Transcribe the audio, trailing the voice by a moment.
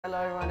Hello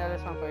everyone,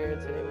 Ellis for here.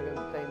 Today we're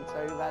gonna be playing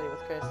Stardew Valley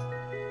with Chris.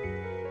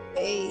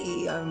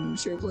 Hey, I'm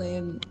sure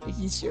playing.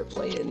 He's sure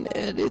playing,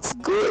 and it's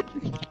good.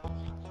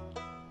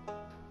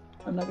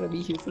 I'm not gonna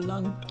be here for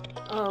long.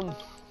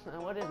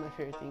 What is my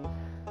favorite theme?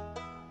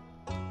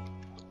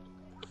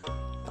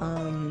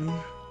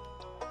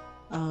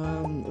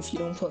 If you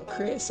don't put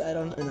Chris, I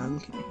don't. No, I'm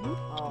kidding.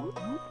 Oh.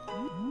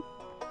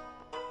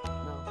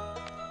 No.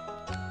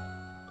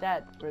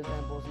 That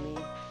resembles me.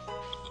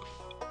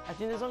 I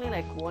think there's only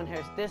like one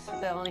hair. This is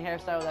the only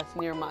hairstyle that's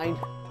near mine.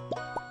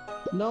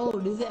 No,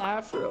 this is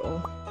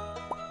Afro.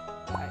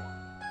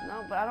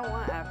 No, but I don't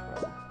want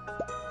Afro.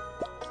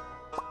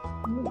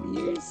 Oh,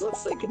 yours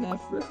looks like an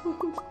Afro.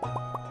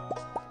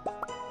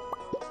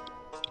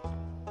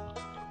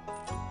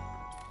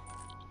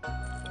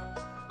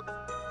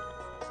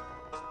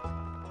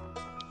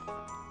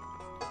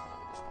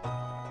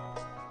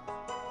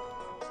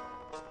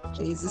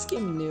 Hey, is this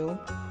game new?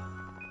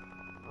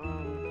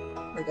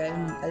 Like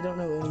I don't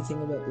know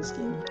anything about this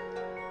game.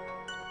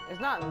 It's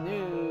not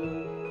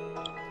new,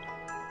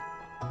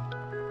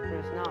 but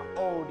it's not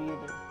old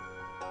either.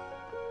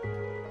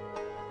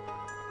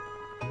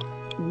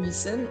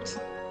 Recent?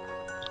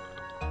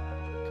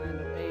 Kind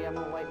of. Hey, I'm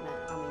a white man.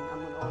 I mean,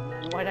 I'm an old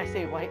man. Why'd I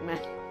say white man?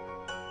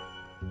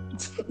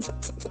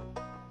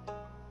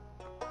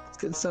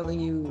 It's something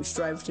you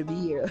strive to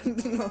be, or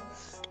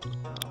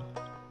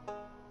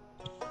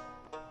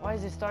Why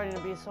is it starting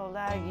to be so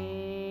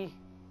laggy?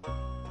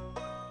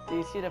 Do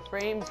you see the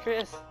frames,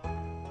 Chris?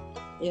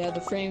 Yeah, the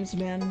frames,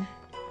 man.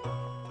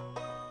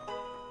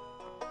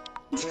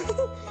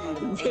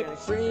 Rip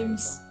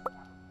frames.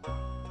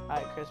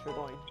 Alright, Chris, we're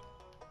going.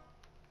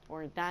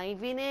 We're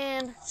diving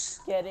in.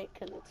 Get it?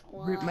 Cause it's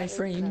Rip my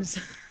frames.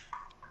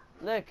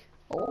 Look.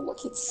 Oh,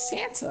 look, it's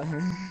Santa.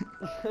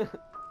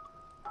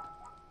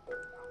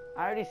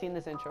 I already seen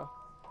this intro.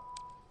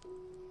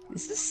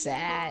 This is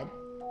sad.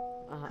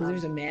 Because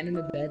there's a man in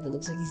the bed that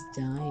looks like he's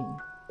dying.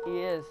 He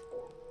is.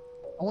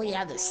 Oh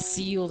yeah, the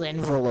sealed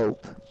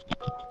envelope.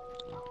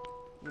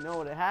 You know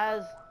what it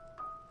has?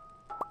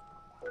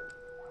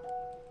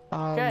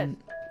 Chris,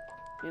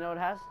 you know what it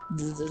has?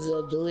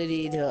 the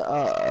ability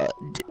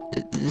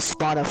to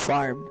spot a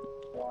farm.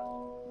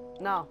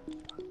 No.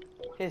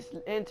 His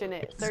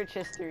internet search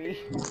history.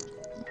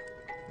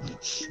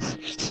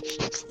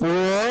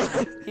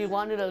 What? He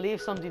wanted to leave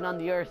something on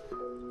the earth.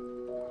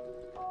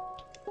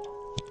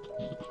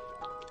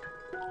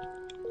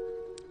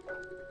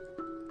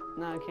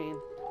 No, Kane.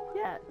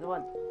 Yeah,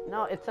 what?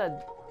 No, it's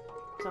a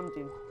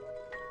something.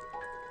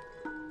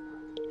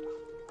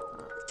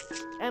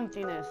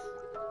 Emptiness.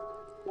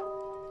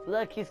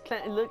 Look, he's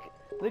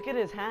look at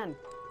his hand.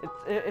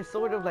 It's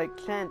sort of like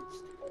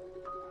clenched.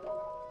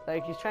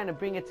 Like he's trying to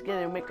bring it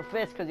together and make a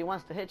fist because he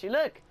wants to hit you.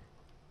 Look,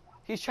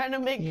 he's trying to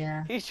make.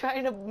 Yeah. He's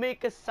trying to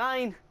make a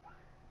sign.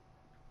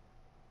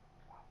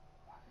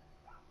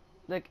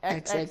 Look,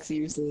 XX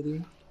years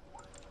later.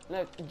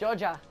 Look,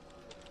 Georgia.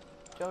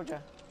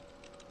 Georgia.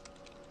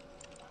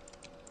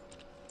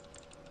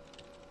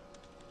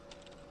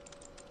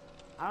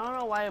 I don't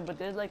know why, but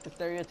there's like the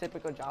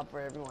stereotypical job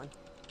for everyone.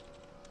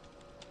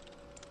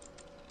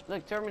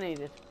 Look,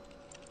 terminated.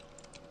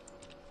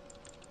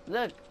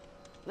 Look,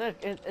 it's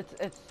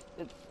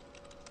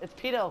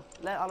pedo.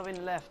 All the way in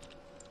the left.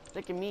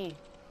 Look at me.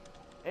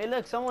 Hey,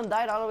 look, someone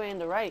died all the way in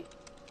the right.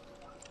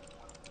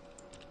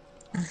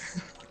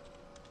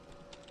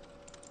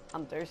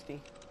 I'm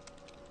thirsty.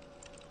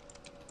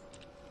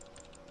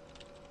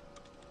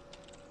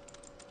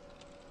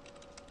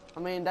 I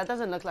mean, that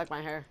doesn't look like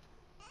my hair.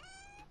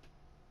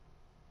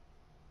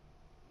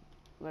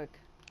 Look,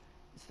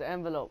 it's the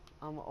envelope.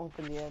 I'm gonna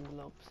open the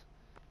envelopes.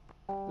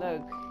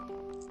 Look.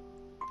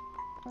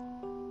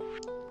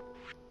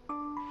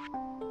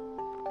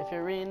 If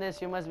you're reading this,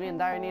 you must be in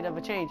dire need of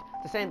a change.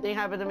 The same thing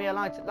happened to me a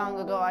long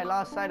ago. I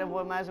lost sight of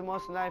what matters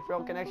most in life,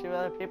 broke connection with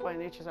other people and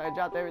nature, so I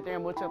dropped everything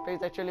and moved to a place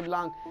that truly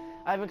belonged.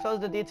 I've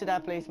enclosed the deed to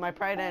that place, my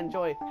pride and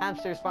joy,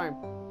 Hamster's Farm.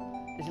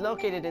 It's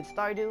located in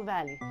Stardew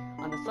Valley.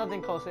 On the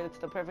southern coast, it's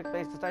the perfect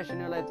place to start your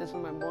new life. This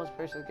was my most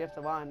precious gift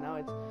of all, and now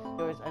it's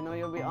yours. I know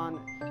you'll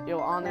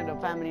honor the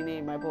family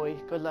name, my boy.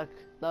 Good luck.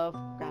 Love,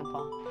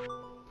 Grandpa.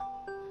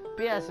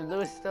 P.S. If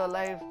Louis is still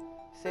alive,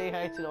 say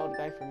hi to the old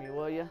guy for me,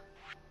 will ya?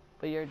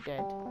 But you're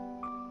dead.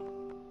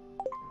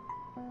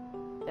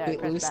 Yeah,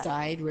 Wait, Louis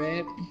died,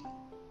 right?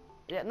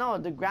 Yeah, no,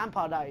 the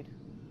grandpa died.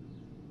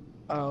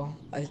 Oh,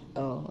 I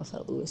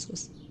thought Louis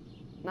was.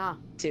 Nah.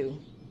 2.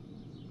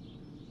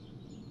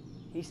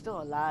 He's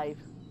still alive.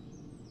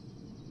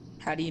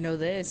 How do you know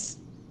this?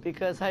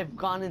 Because I've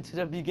gone into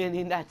the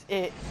beginning, that's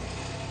it.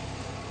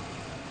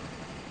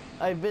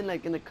 I've been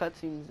like in the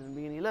cutscenes in the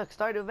beginning. Look,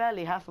 Stardew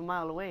Valley, half a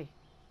mile away.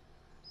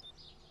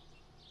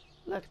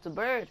 Look, it's a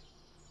bird.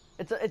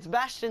 It's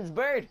Bastion's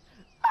bird.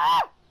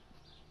 Ah!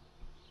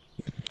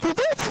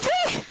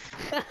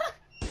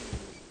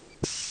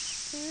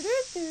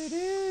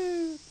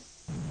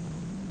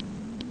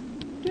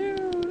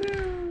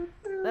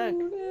 Look,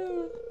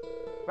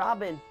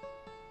 Robin.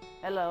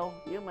 Hello,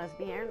 you must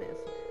be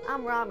Ernest.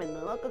 I'm Robin,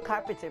 the local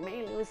carpenter.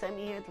 May Lewis sent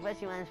me here to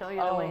fetch you and show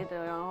you the way to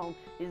your home.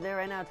 He's there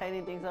right now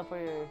tidying things up for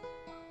your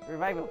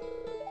revival.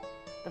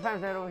 The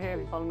farm's right over here if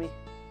you follow me.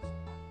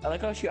 I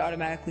like how she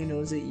automatically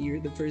knows that you're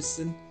the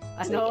person.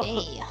 I know.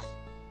 Like, hey.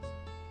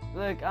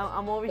 Look,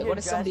 I'm over here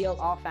dressed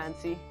all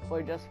fancy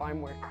for just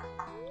farm work.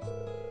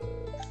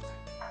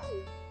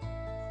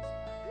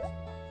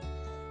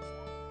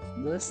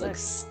 This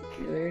looks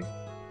weird.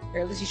 Or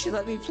at least you should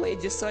let me play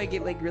just so I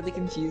get like really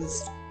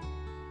confused.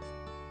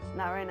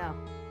 Not right now.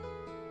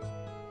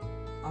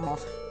 Oh.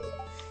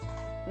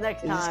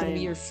 Next time. Is this gonna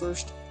be your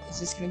first? Is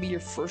this gonna be your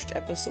first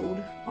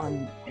episode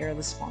on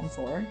Airless Spawn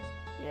 4?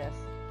 Yes.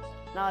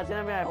 No, it's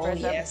gonna be my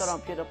first episode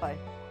on PewDiePie.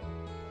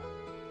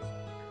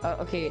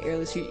 Okay,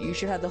 Airless, you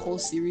should have the whole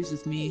series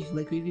with me.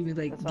 Like we do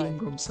like Game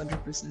Grumps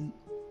 100%.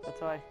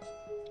 That's why.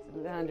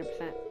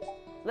 100%.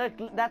 Look,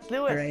 that's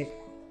Lewis. Alright.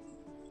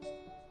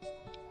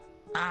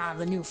 Ah,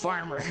 the new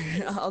farmer.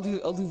 I'll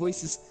do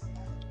voices.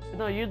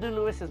 No, you do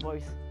Lewis's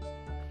voice.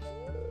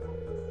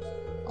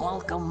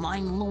 Welcome,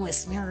 I'm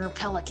Lewis, Mirror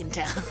Pelican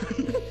Town.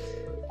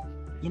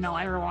 You know,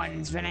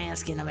 everyone's been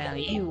asking about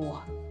you.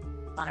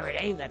 On every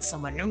day that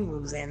someone new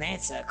moves in,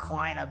 that's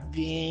quite a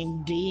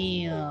big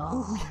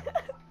deal.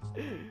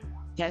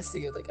 He has to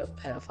get like a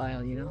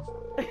pedophile, you know?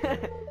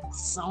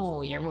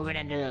 So, you're moving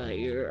into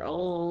your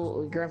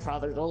old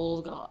grandfather's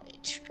old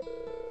cottage.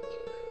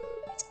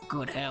 It's a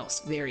good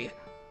house, very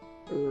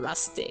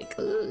rustic.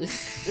 Look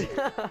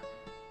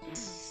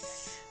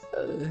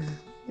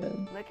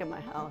at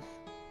my house.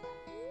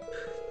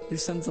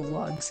 There's tons of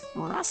logs.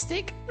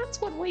 Rustic? That's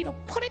one way to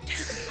put it.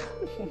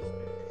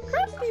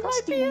 Krusty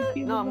might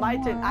be no, my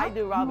turn. I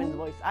do Robin's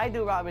voice.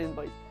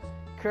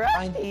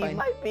 Krusty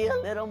might be a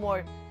little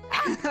more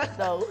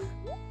though.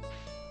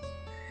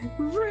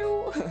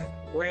 Rude.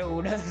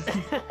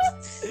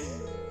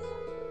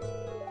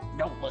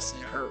 Don't listen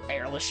to her,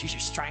 Airless. She's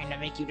just trying to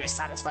make you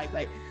dissatisfied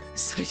by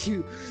so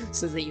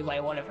that you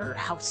buy one of her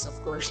house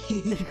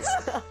upgrades.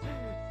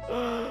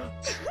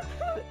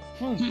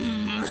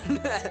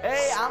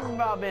 Hey, I'm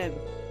Robin.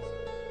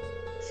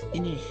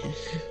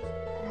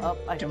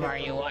 Tomorrow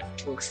you want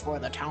to explore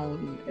the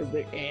town and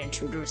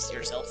introduce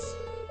yourself.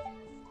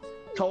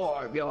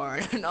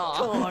 Torbjorn. No.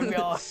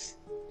 Torbjorn.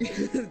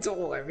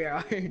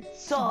 Torbjorn.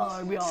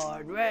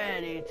 Torbjorn,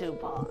 ready to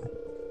buy.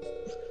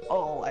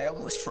 Oh, I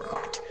almost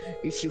forgot.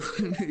 If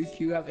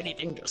you have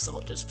anything to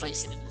sell, just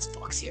place it in this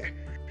box here.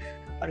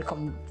 I'll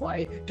come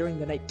by during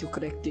the night to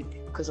collect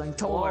it, because I'm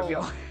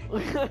Torbjorn.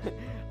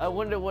 I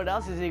wonder what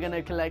else is he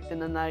gonna collect in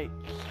the night.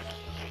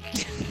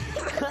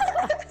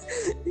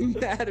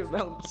 Mad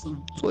about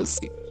some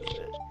pussy.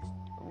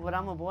 But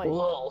I'm a boy.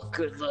 Whoa,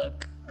 good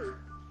luck.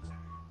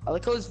 I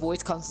like how his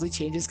voice constantly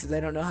changes because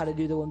I don't know how to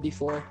do the one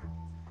before.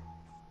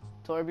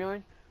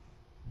 Torbjorn?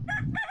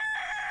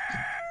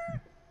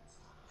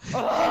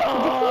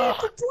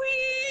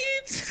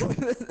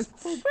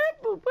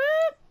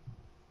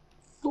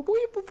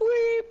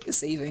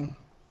 Saving.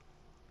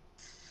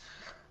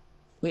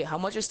 Wait, how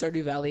much is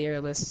Stardew Valley,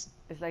 Airless?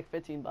 It's like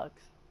 $15.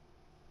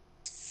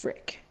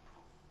 Frick.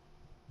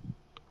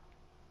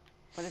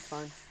 But it's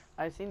fun.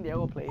 I've seen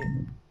Diego play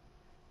it.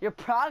 Your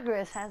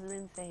progress has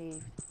been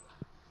saved.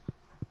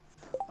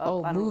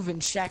 Oh, move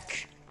and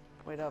check.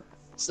 Wait up.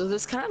 So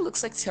this kind of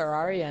looks like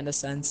Terraria in a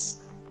sense.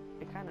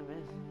 It kind of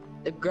is.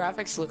 The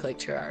graphics look like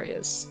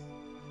Terraria's.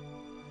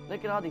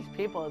 Look at all these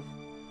people.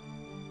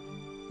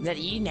 That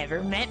you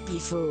never met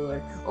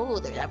before. Oh,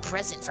 there's a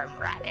present from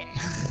Robin.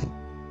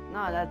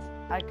 No, that's...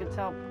 I could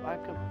tell...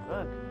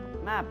 Look.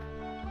 Map.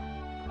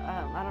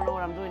 I don't know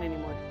what I'm doing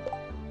anymore.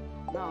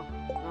 No.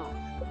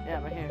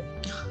 Yeah, right here.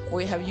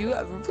 Wait, have you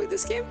ever played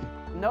this game?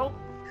 Nope.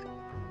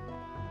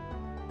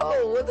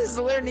 Oh, well, this is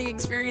a learning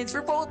experience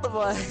for both of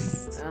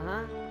us.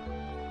 Uh-huh.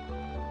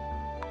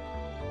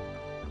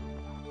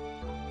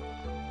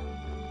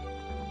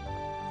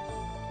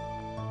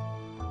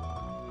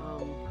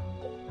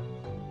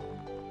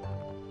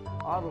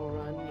 Auto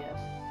run, yes.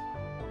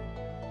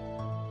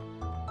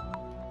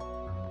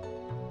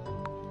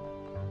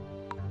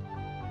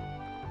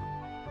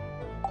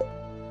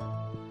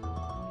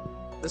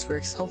 This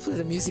works. Hopefully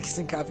the music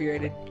isn't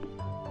copyrighted.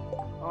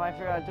 Oh, I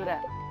forgot to do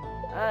that.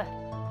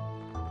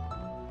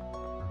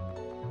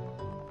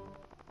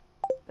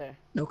 There.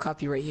 No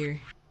copyright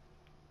here.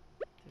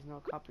 There's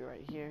no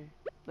copyright here.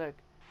 Look,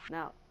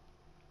 now,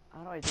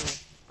 how do I do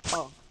it?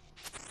 Oh.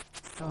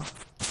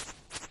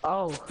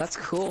 Oh, that's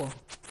cool.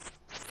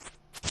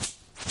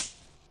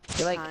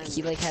 He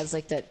like has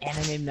like that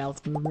anime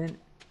mouth movement.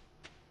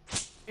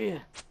 Yeah.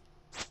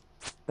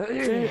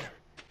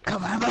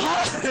 Come on.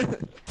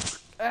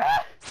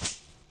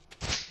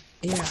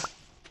 Yeah.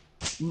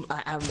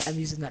 I'm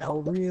using that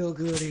hole real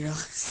good here.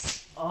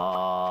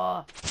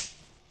 Oh.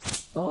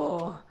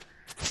 Oh.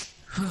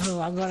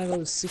 I'm gonna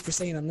go Super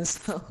Saiyan on this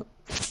though.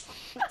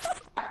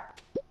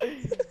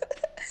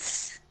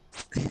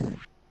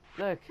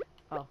 Look.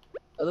 Oh.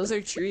 Oh, those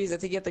are trees. I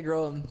think you have to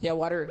grow them. Yeah,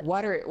 water it.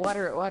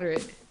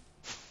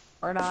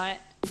 Or not.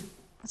 I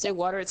say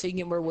water it so you can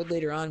get more wood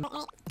later on.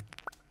 Where's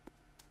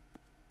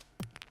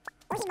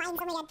your mine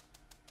from again?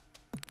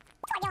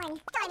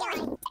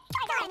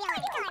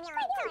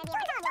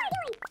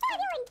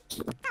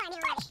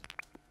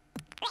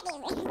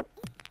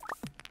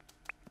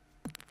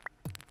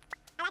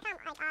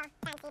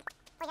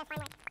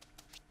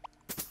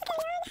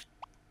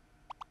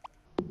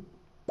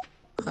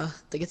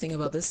 The good thing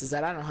about this is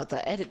that I don't have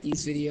to edit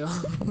these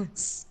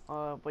videos.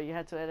 But you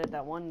had to edit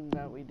that one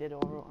that we did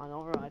over on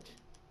Overwatch.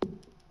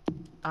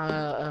 Do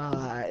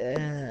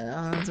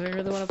I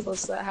really want to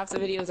post that? Half the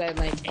videos I'm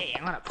like, hey,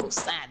 I want to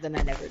post that, then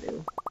I never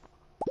do.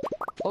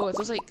 Oh, it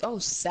was like, oh,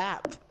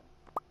 sap.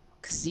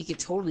 Because you could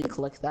totally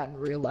collect that in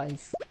real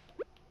life.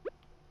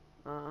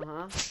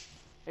 Uh-huh.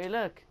 Hey,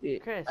 look,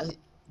 Chris.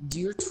 Do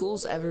your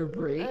tools ever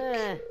break?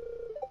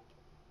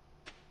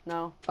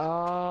 No.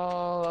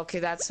 Oh, okay,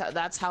 that's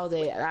how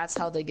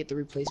they get the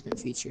replacement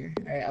feature.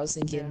 All right, I was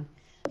thinking,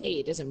 hey,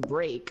 it doesn't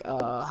break.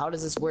 How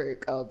does this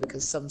work? Oh,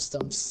 because some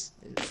stumps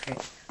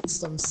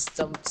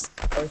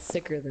are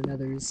thicker than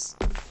others.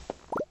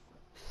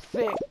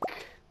 Thick.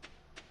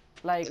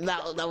 Like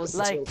that was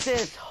like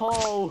this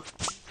hole.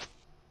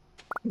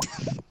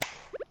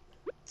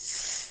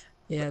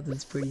 Yeah,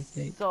 that's pretty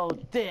thick. So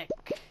thick.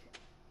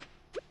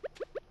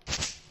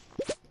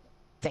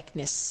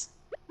 Thickness.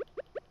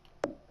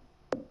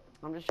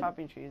 I'm just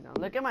chopping trees now.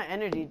 Look at my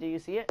energy. Do you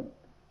see it?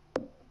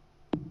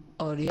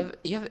 Oh, do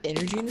you have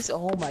energy in this?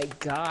 Oh my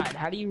god,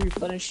 how do you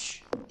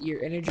replenish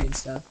your energy and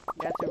stuff?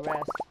 You have to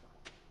rest.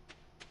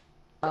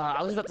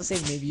 I was about to say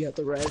maybe you have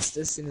to rest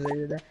as soon as I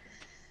did that.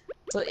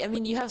 So I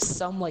mean, you have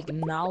some like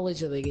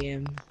knowledge of the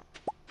game.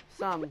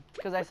 Some,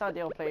 because I saw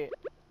Dale play it.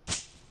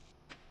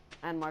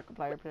 And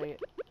Markiplier play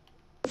it.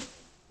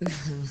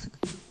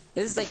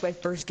 This is like my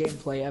first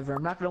gameplay ever.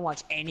 I'm not gonna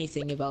watch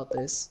anything about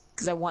this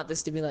because I want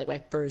this to be like my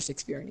first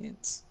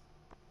experience.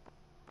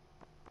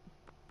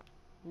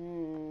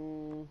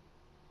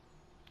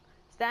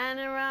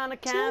 Standing around a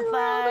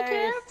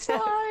campfire,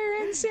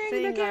 and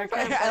sing the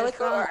campfire. I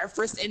like our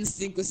first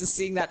instinct was to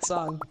sing that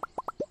song.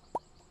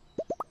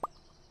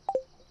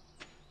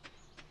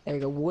 There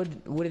you go,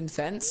 wooden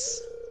fence.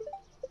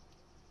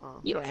 Oh.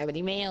 You don't have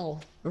any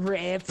mail.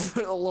 Rip,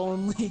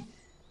 lonely.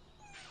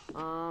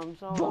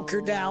 So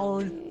Bunker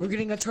down. We're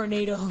getting a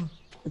tornado.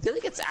 I feel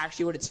like it's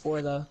actually what it's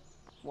for, though.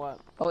 What?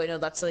 Oh wait, no,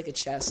 that's like a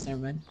chest.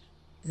 Never mind.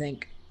 I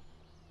think.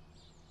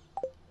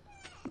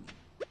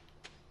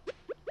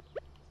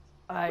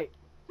 Oh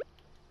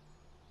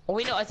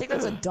wait, no, I think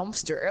that's a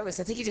dumpster. Ellis,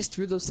 I think he just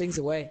threw those things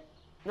away.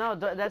 No,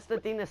 that's the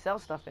thing to sell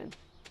stuff in.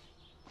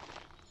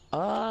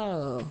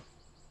 Oh.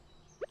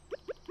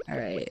 All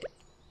right.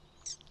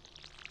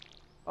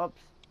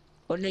 Oops.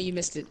 Oh no, you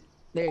missed it.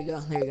 There you go.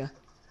 There you go.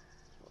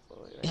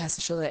 It has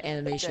to show that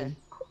animation.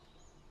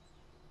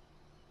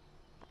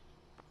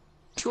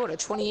 2 out of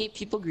 28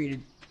 people greeted.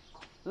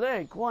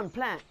 Look, one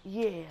plant.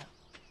 Yeah.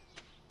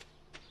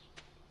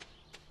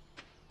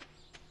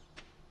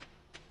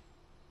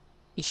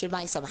 You should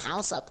buy some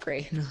house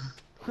upgrade.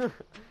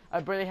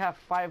 I barely have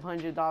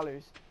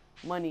 $500.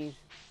 Monies.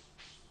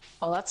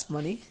 Oh, that's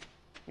money.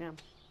 Yeah.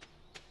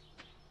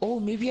 Oh,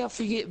 maybe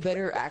after you get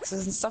better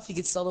access and stuff, you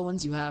could sell the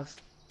ones you have.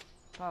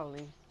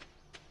 Probably.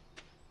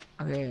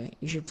 Okay,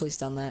 you should place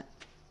down that.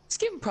 This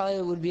game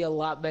probably would be a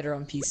lot better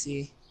on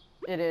PC.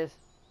 It is.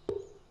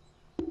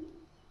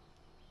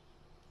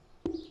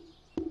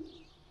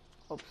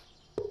 Oops.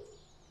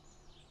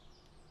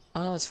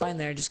 Oh no, it's fine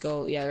there. Just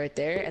go, yeah, right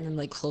there, and then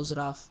like close it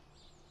off.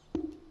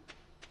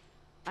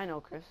 I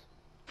know, Chris.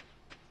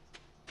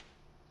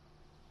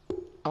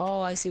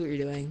 Oh, I see what you're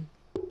doing.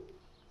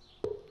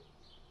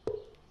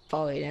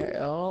 Oh wait,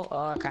 oh,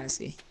 I kind of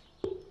see.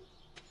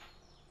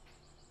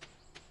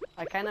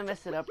 I kind of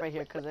messed it up right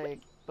here because I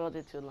built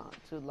it too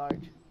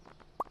large.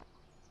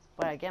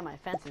 But I get my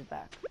fences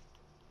back.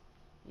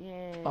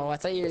 Yeah. Oh, I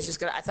thought you were just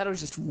gonna. I thought it was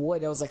just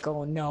wood. I was like,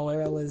 oh no,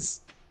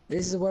 this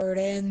is where it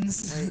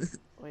ends.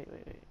 Wait.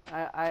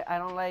 I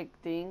don't like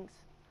things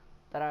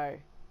that are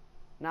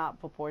not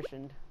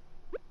proportioned.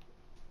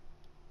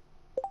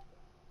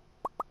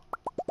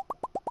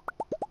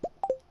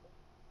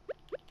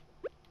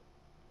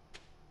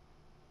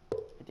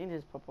 I think this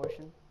is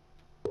proportion.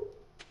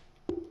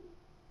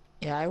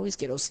 Yeah, I always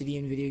get OCD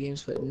in video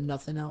games, but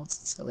nothing else.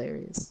 It's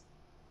hilarious.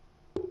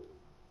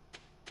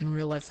 In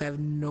real life, I have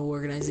no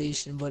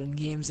organization, but in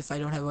games, if I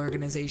don't have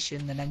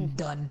organization, then I'm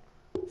done.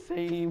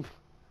 Same.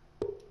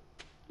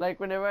 Like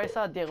whenever I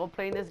saw Diego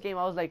playing this game,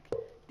 I was like,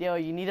 Diego,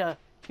 you need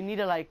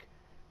to like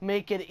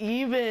make it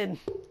even.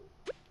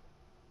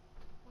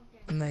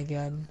 Oh my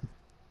god.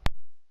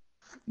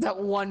 That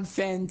one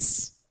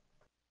fence.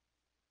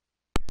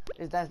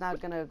 That's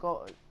not gonna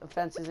go. The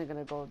fence isn't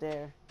gonna go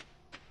there.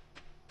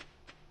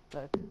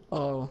 Look.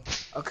 Oh,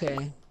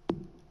 okay.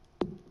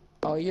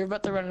 Oh, you're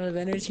about to run out of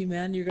energy,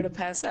 man. You're gonna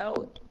pass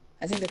out.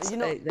 I think that's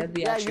that'd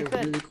be actually a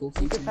really cool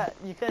feature.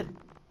 You could.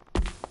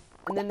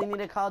 And then they need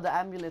to call the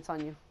ambulance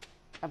on you.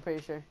 I'm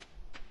pretty sure.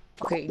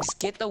 Okay, just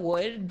get the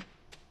wood.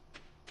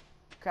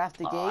 Craft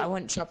the gate. I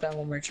wouldn't chop down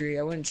one more tree.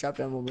 I wouldn't chop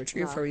down one more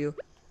tree for you.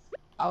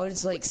 I would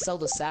just like sell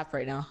the sap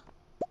right now.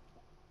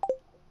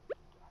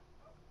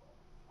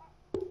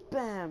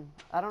 Bam!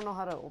 I don't know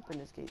how to open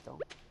this gate though.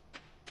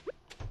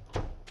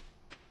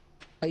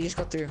 Oh, you just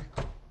go through.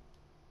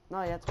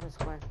 No, you have to press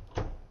square.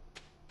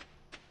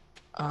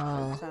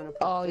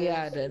 Oh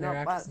yeah, the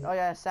interaction. Oh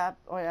yeah, sap.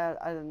 Oh yeah,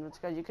 I don't know. It's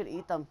good. You could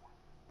eat them,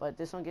 but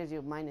this one gives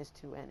you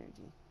 -2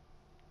 energy.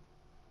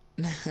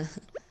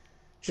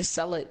 Just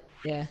sell it.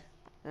 Yeah.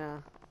 Yeah.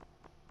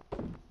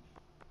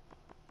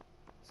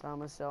 So I'm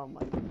gonna sell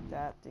my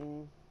that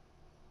thing.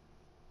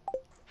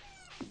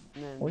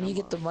 And then When do you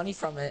get the money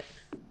from it?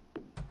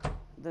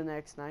 the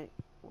next night.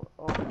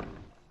 Oh.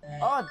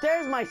 Oh,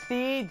 there's my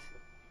seeds.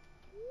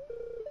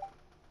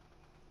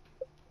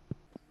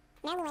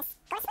 Now, Lewis,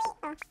 go sleep.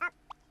 Oh, oh.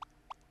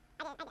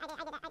 I did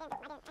that.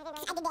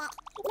 You know what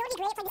would be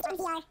great for this one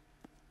VR?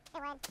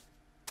 It would.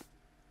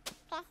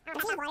 Chris, I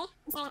see water.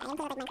 I'm sorry, I didn't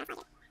put up like Minecraft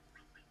water.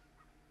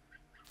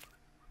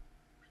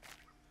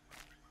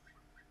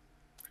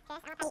 Chris,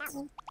 I'll 18.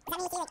 Does that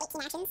mean you see like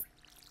 18 actions?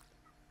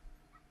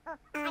 Oh,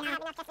 I don't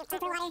have enough just for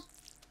water.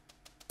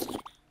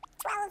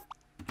 12.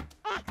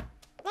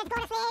 Let's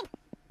go to sleep.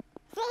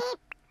 Sleep.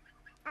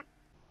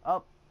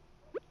 Oh.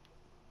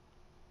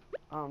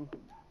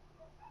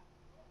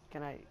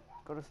 Can I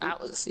go to sleep?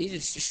 Atlas, you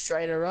just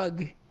destroyed a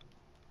rug.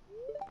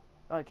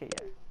 Okay,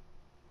 yeah.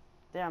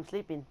 There, I'm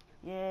sleeping.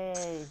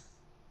 Yay.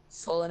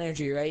 Full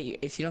energy, right?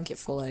 If you don't get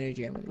full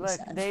energy, I'm gonna be Look,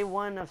 sad. day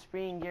 1 of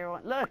spring, year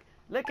 1.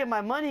 Look at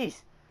my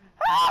monies.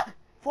 Ah!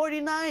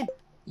 49.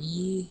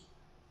 Yeah.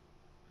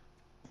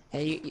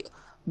 Hey,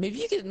 maybe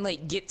you can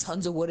like get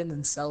tons of wood and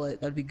then sell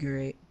it. That'd be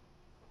great.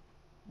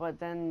 But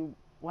then,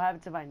 what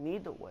happens if I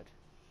need the wood?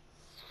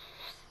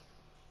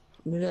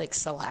 Maybe like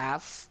sell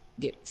half,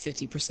 get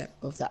 50%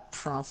 of that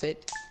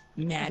profit.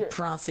 Mad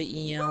profit,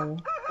 you know.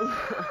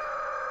 I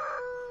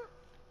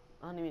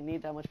don't even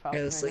need that much Yeah, profit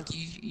it's right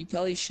like you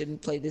probably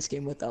shouldn't play this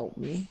game without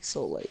me.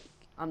 So like,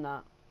 now. I'm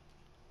not.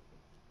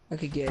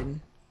 okay, good.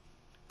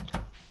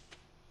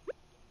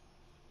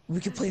 We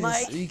could play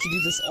Mike. this. We could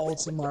do this all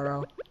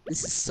tomorrow.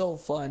 This is so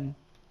fun.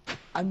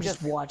 I'm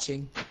just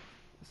watching.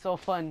 So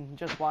fun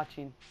just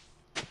watching.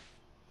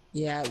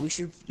 Yeah, we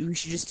should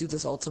just do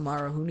this all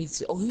tomorrow. Who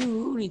needs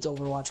who needs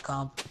Overwatch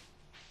comp?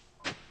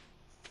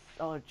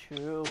 Oh,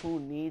 true. Who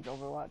needs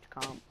Overwatch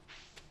comp?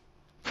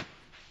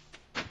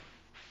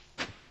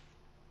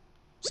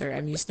 Sorry,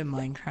 I'm used to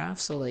Minecraft,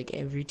 so like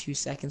every 2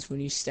 seconds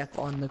when you step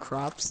on the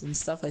crops and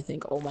stuff, I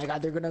think, oh my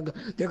god, they're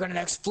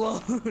gonna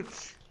explode.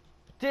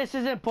 This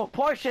isn't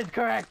proportioned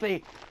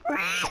correctly.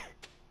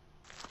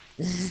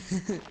 They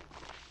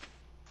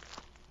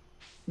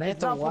have It's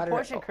to not water.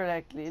 proportioned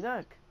correctly.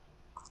 Look.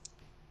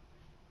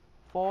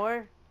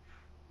 4.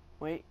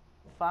 Wait.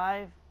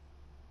 5.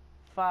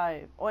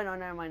 5. Oh no,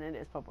 never mind. It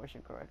is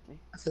proportioned correctly.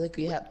 I feel like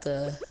we have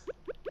to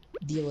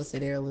deal with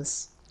it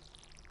airless.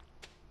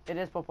 It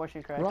is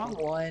proportioned correctly. Wrong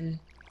one.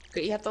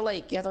 Okay, you have to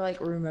like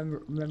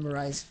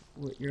memorize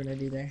what you're gonna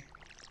do there.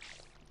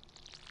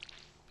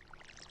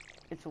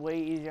 It's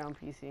way easier on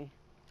PC.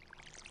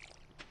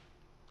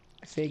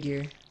 I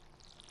figure.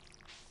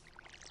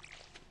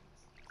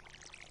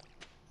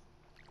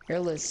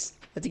 Airless.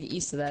 I have to get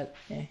used to that.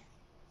 Yeah.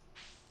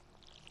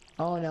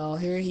 Oh no,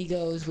 here he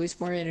goes. Waste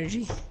more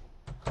energy.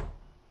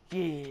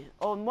 Yeah.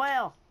 Oh,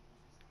 well.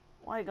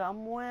 Oh, I got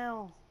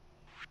well.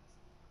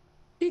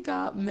 He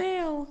got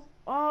mail.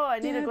 Oh, I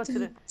need to go to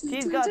the.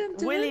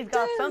 Willie's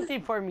got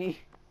something for me.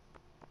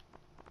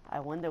 I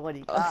wonder what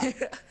he got.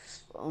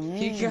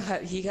 He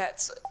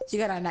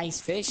got a nice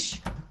fish.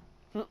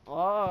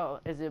 Oh,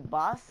 is it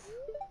boss?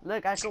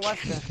 Look, I can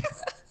watch the.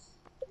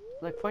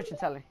 Look, fortune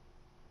telling.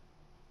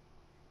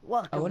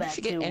 Welcome wonder back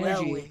if you to get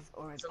energy Wellwith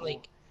Oracle.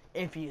 like-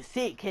 If you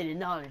seek hidden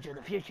knowledge of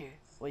the future,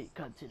 well, you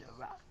come to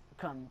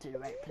the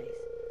right place.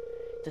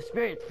 The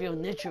spirits feel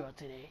natural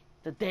today.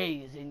 The day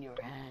is in your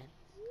hands.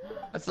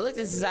 I feel like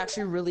this is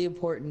actually really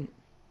important.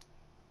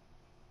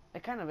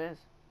 It kind of is.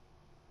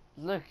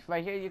 Look,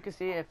 right here you can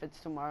see if it's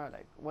tomorrow,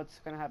 like what's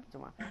gonna happen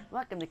tomorrow.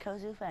 Welcome to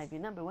Kozu 5,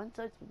 your #1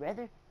 source for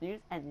weather, news,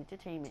 and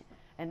entertainment.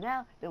 And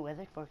now, the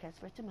weather forecast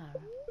for tomorrow.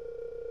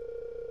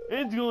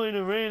 It's going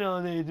to rain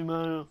all day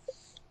tomorrow.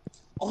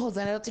 Oh,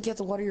 then I don't think you have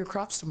to water your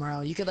crops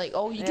tomorrow. You could like,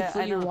 oh, you Yeah, can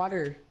fill I your know.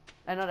 water.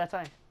 I know, that's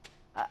why.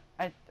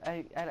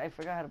 I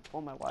forgot how to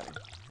pull my water.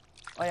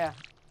 Oh yeah,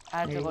 I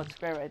had to There go you go.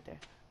 square right there.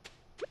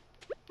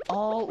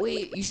 Oh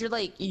wait, you should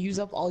like use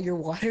up all your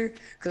water,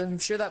 cause I'm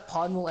sure that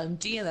pond will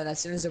empty, and then as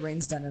soon as the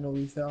rain's done, it'll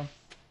refill.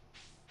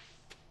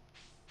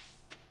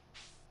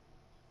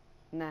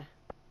 Nah.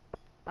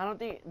 I don't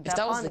think If that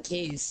that was pond, the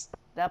case.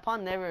 that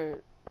pond never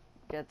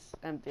gets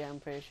empty, I'm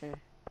pretty sure.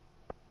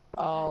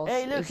 Oh,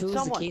 Hey, look, if it was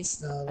someone. the case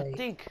though, I like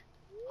think.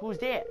 Who's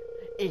there?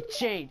 It's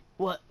Shane.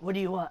 What do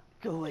you want?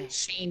 Go away.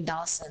 Shane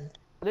Dawson.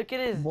 Look at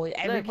his. Boy, look,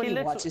 everybody he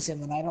looks. watches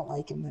him, and I don't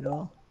like him at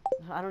all.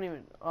 I don't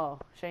even. Oh,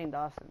 Shane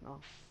Dawson. No.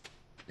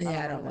 Yeah, I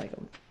don't don't know. like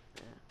him.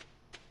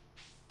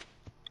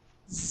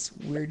 This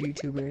weird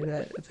YouTuber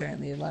that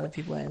apparently a lot of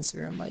people on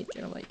Instagram like,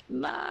 and I'm like,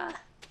 nah.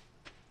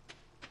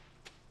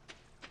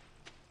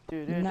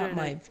 Not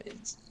my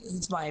opinion.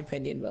 It's my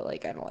opinion, but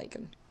like I don't like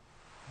him.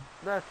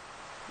 Look,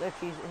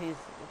 he's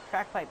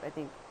crack pipe. I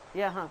think.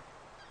 Yeah, huh?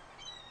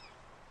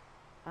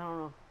 I don't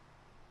know.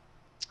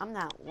 I'm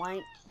not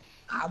white.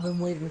 I've been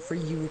waiting for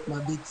you with my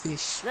big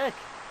fish. Look.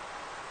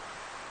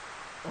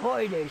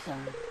 Ahoy there,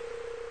 son.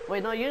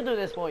 Wait, no, you do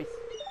this voice.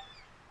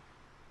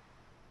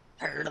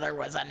 Heard there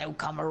was a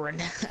newcomer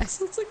and I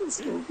sounds like a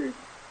smoker.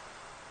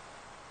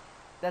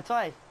 That's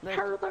why.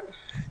 Look.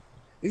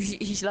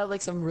 He should have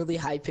like some really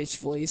high-pitched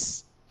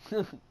voice.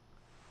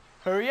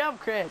 Hurry up,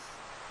 Chris.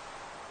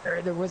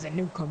 There was a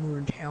newcomer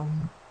in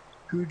town.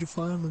 Here to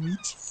finally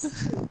meet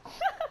you.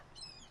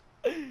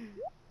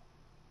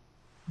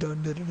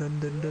 Dun dun dun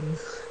dun dun.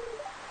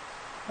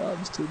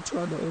 I'm still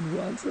trying to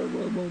unwind from a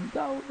moment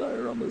out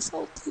there on the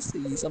salty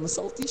seas. I'm a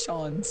salty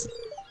Sean's.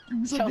 It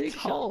was a Salty big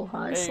Sean. haul.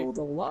 I Hey. sold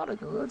a lot of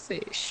good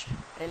fish.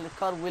 Hey, let's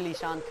call Willie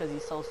Sean because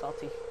he's so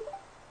salty.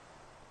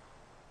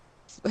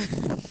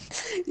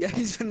 Yeah,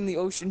 he's been in the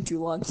ocean too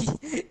long.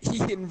 He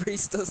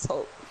embraced the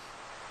salt.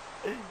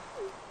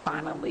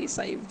 Finally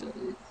saved it.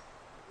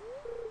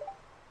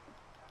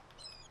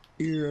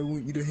 Here, I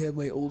want you to have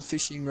my old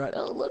fishing rod.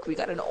 Oh, look, we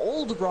got an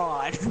old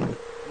rod.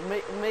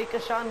 Make a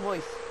Sean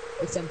voice.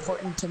 It's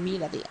important to me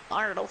that the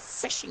art of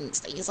fishing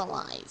stays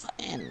alive.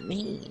 And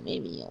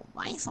maybe you'll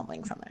buy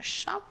something from the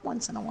shop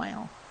once in a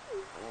while.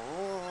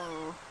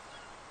 Oh.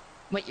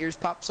 My ears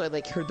popped, so I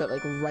like heard that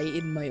like right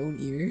in my own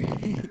ear.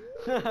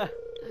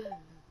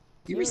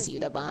 You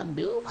received a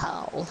bamboo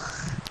pole.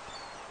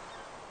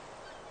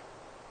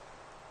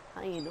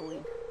 How you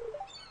doing?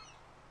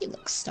 You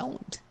look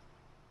stoned.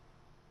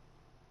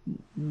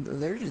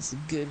 There's just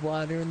good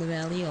water in the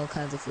valley, all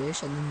kinds of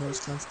fish, and then there's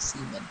tons of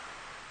seamen.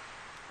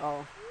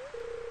 Oh,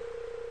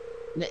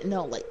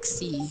 No, like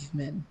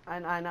seamen. I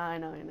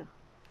know.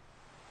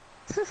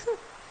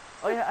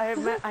 Oh yeah,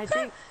 I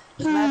think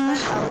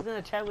last time I was in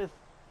a chat with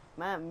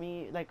Matt,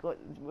 like what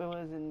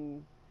was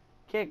in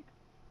Kick,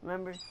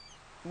 remember?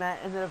 Matt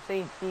ended up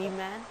saying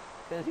seaman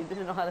because he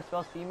didn't know how to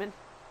spell seaman.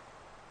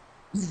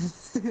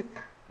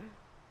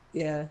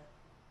 Yeah.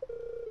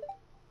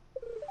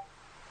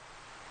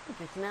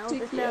 It smells,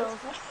 it smells.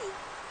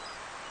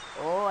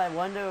 Oh, I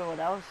wonder what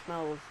else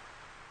smells.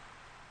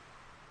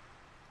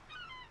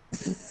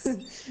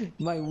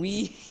 My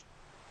wee.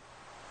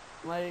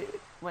 My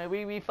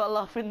wee fell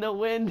off in the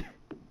wind.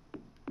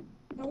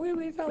 My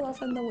wee fell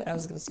off in the wind. I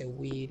was gonna say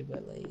weed,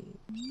 but like.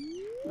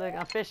 Look,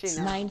 I'm fishing It's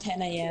now.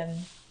 9:10 a.m.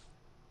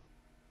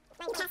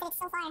 My capacity is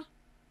so far.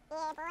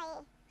 Yeah, boy.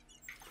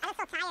 I look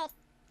so tired.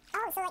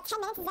 Oh, so like 10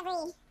 minutes is every...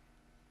 What?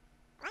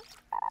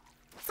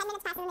 10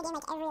 minutes passes in the game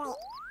like every like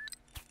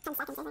 10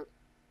 seconds, I think.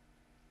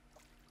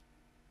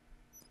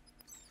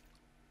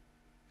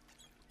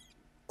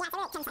 Yeah, it's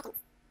every like 10 seconds.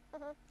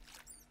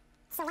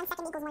 So 1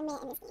 second equals 1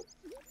 minute in this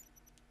game.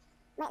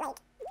 But like,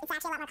 it's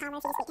actually a lot more calmer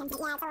if you just wait 10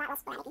 seconds. Yeah, it's a lot less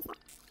sporadic and stuff.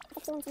 It's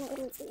a tune to me,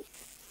 eating tea.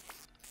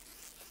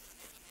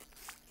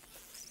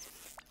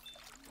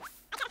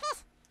 I got a fish!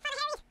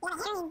 Found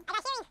a herring! You got a herring! I got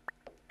a herring!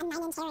 A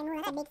 9-inch herring, ooh,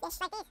 that's a big fish.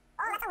 Like this.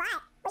 Oh, that's a lot.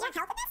 Would you have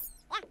help with this?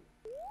 Yeah.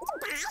 You can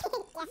die? Yes.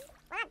 Well,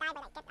 not die,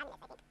 but like get on this,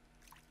 I think.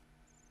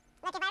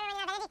 Look, if I were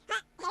running out of energy,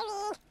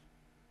 herring!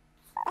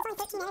 That's only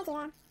 13 energy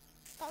though.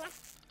 Good enough.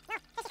 No,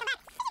 fish, come back!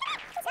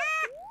 Fish,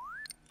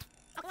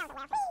 come back! No! I think that was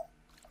a whale.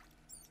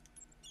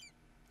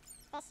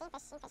 Fishy,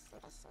 fishy, fishy,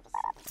 fishy, fishy.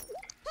 Hey,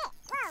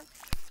 whoa!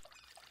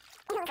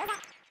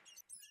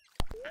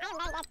 Ew, what was that? I am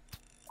very good.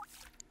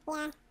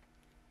 Yeah.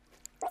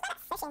 Who's that at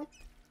fishing?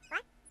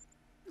 What?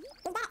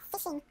 Who's that at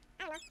fishing?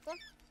 I don't know.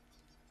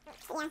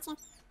 You?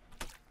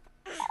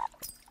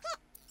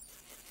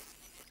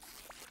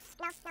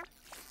 Yeah, sure.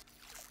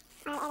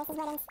 No, no. Alright, this is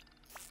wordings.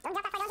 Don't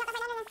drop that far, don't drop that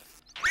far, no.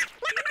 Oh,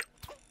 no,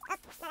 that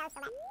was so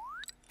bad.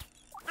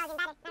 That was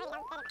embedded. No, that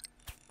was better.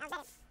 That was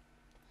better.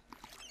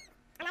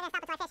 I'm not gonna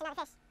stop until I fish another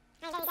fish.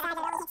 I'm very good. It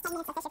only takes 10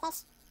 minutes to fish a fish.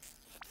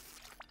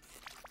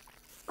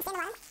 I'll stay in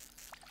the water.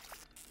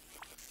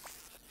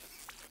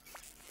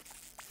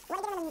 You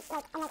wanna get him in the,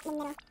 like, in the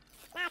middle.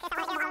 Nah, Chris, I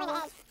wanna get him all the way to the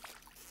edge.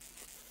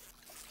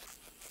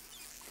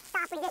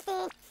 Stop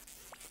resisting.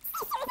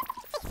 Cease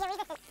your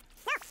resistance.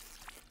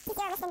 No. Cease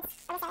your resistance.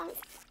 Who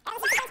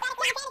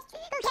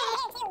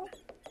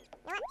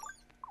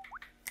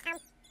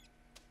cares?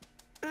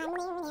 You know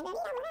what?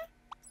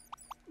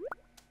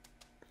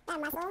 That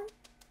muscle.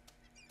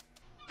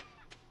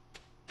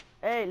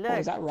 Hey, Oh, look.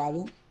 is that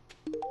Robin?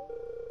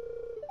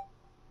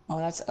 Oh,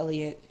 that's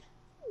Elliot.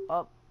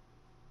 Oh,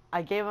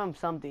 I gave him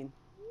something.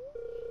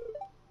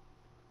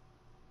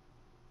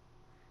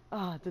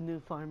 Ah, the new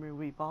farmer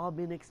we've all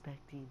been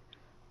expecting.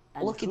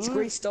 And Look, it's who's-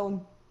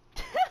 Greystone.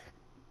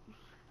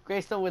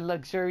 Greystone with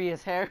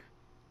luxurious hair.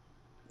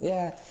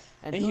 Yeah.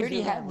 And he who's already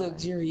the had farmer?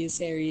 luxurious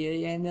area,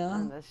 you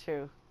know? That's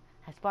true.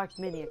 Has sparked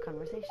many a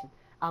conversation.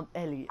 I'm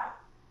Elliot.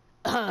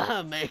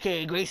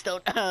 aka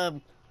Greystone.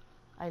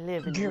 I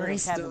live in a little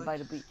Greystone. cabin by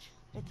the beach.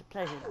 It's a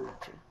pleasure to meet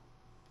you.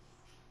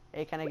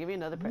 Hey, can I give you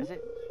another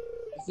present?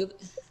 I feel-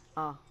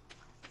 Oh.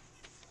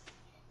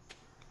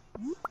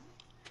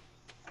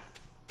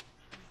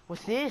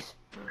 What's this?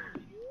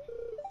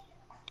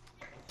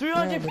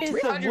 300 Yeah, but pieces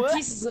of 300 wood?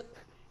 pieces of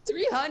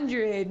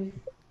 300.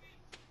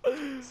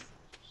 And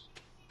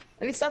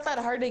it's not that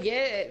hard to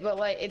get, but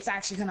like it's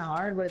actually kind of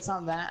hard, but it's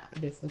not that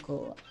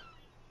difficult.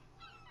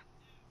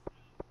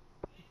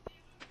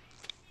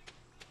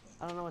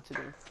 I don't know what to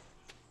do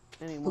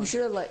anymore. We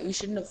should have we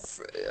shouldn't have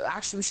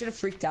actually we should have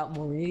freaked out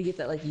more. We need to get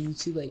that like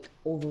YouTube like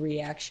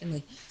overreaction,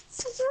 like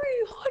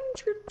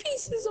 300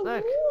 pieces of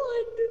Look.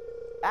 wood.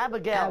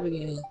 Abigail.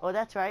 Abigail. Oh,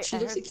 that's right. She I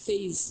looks heard like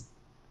FaZe.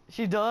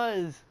 She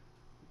does.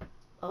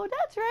 Oh,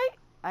 that's right.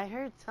 I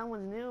heard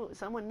someone new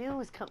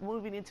is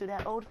moving into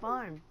that old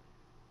farm.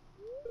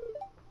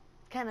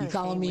 Kind of You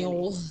calling me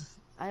old?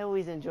 I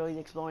always enjoyed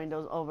exploring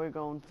those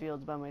overgrown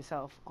fields by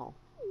myself. Oh.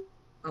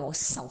 Oh,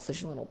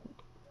 selfish little.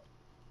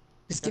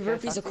 Just Okay, give her a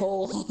piece of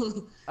coal.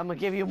 I'm gonna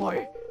give you more.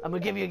 I'm gonna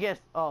give you a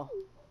gift. Oh.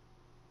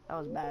 That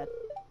was bad.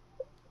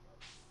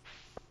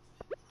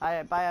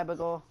 Hi, bye,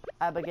 Abigail.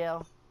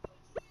 Abigail.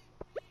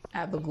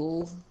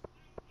 Abigail.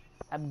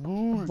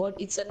 Abigail. But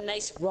it's a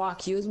nice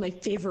rock. He was my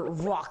favorite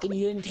rock, and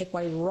you didn't take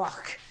my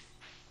rock.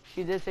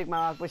 She did take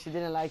my rock, but she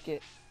didn't like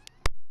it.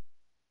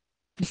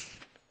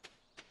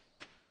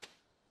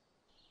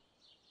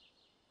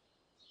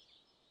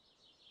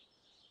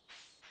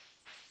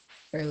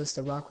 Careless,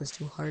 the rock was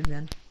too hard,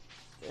 man.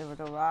 It was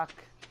a rock.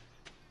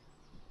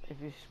 If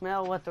you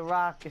smell what the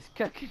rock is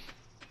cooking.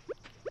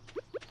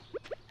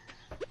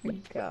 My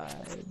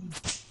God.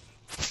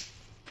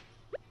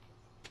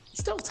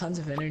 Still tons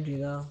of energy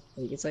though.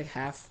 Like it's like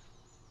half.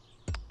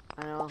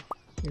 I know.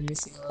 You're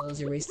missing all those.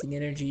 You're wasting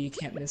energy. You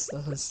can't miss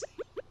those.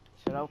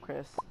 Shut up,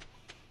 Chris.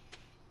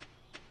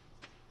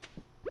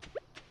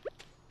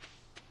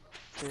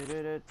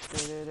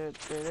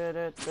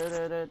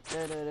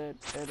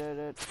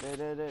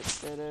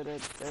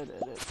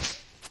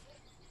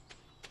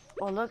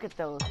 Oh, look at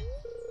those.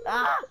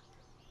 Ah!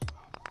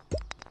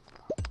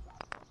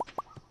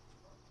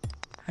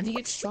 How do you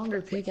get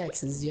stronger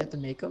pickaxes? Do you have to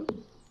make them?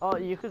 Oh,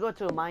 you could go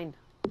to a mine.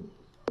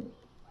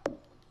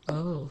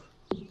 Oh.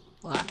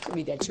 Well, that could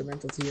be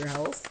detrimental to your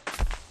health.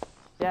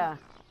 Yeah.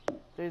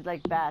 There's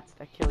like bats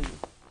that kill you.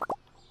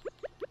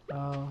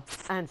 Oh.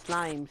 And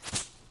slimes.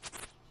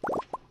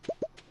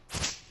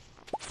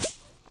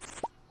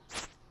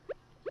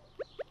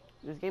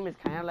 This game is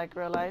kind of like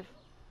real life,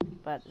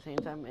 but at the same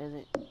time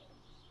isn't.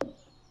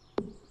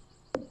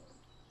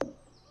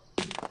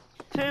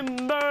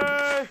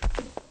 Timber!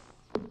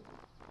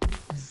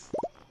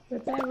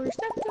 If every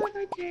step that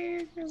I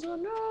take is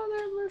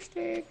another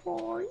mistake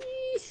for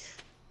me.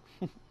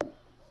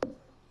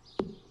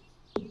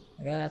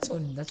 Yeah, that's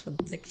one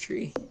thick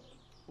tree.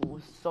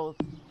 Ooh, so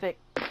thick.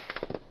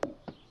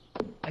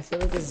 I feel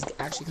like this is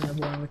actually kind of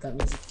boring with that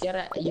music. You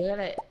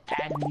gotta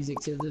add music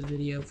to the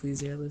video,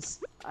 please, Airless.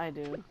 I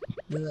do.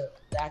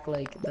 Act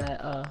like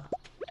that,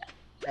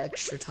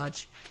 extra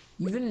touch.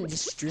 You've been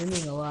just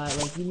streaming a lot,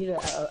 like you need to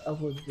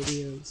upload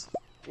videos.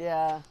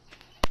 Yeah.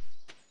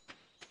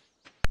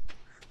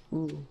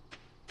 Ooh.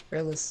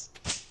 Airless.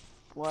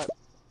 What?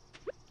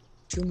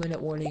 2-minute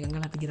warning, I'm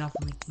gonna have to get off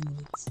in like 2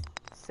 minutes.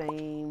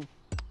 Same.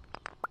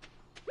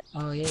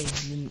 Oh yeah,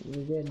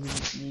 we're good.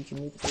 You can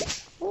leave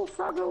it. Oh,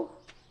 Froggo!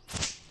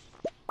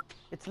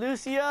 It's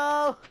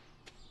Lucio!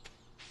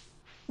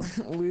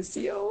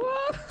 Lucio!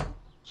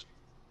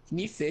 Can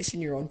you fish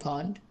in your own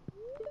pond?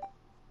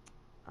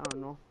 I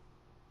don't know.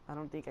 I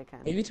don't think I can.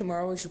 Maybe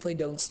tomorrow we should play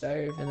Don't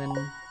Starve and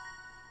then...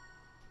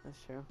 That's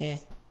true. Yeah.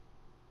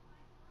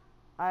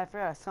 I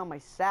forgot I saw my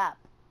sap.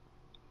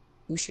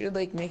 We should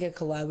like make a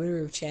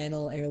collaborative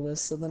channel,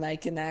 Airless, so then I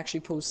can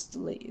actually post,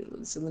 like,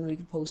 so then we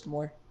can post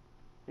more.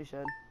 You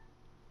should.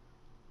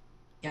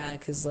 Yeah,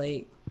 cause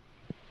like...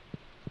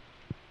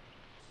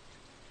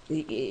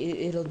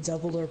 It'll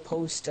double our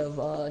post of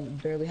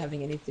barely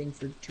having anything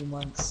for 2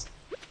 months.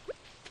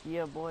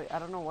 Yeah, boy. I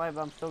don't know why,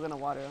 but I'm still gonna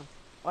water them.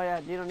 Oh yeah,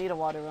 you don't need to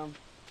water them.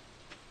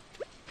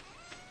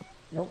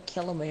 Don't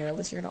kill him,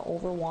 Airless, you're gonna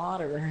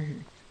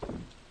overwater.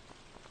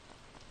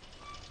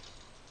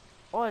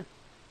 Oh,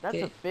 that's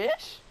a Okay.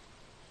 fish?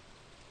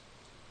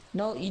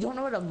 No, you don't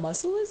know what a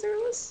mussel is,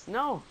 Airless?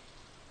 No.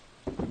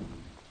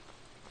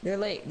 They're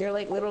like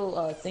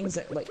little things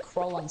that like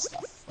crawl on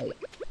stuff. Like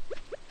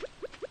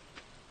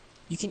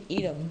you can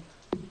eat them.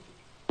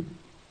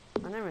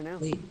 I never knew.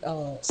 Like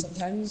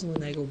sometimes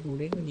when I go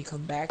boating, when you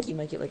come back, you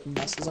might get like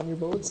mussels on your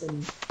boats,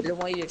 and they don't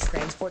want you to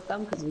transport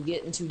them because we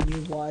get into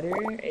new water.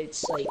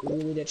 It's like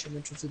really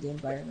detrimental to the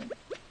environment.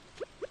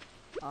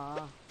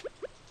 Ah.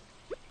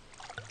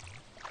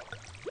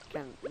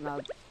 Now,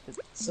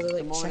 So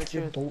like moment check of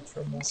your truth. boat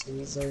for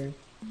mussels or.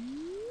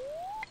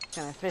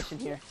 Can I fish in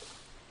here?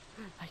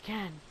 I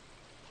can.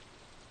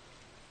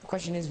 The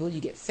question is, will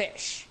you get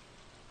fish?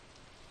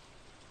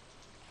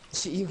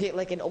 So you get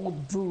like an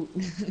old boot.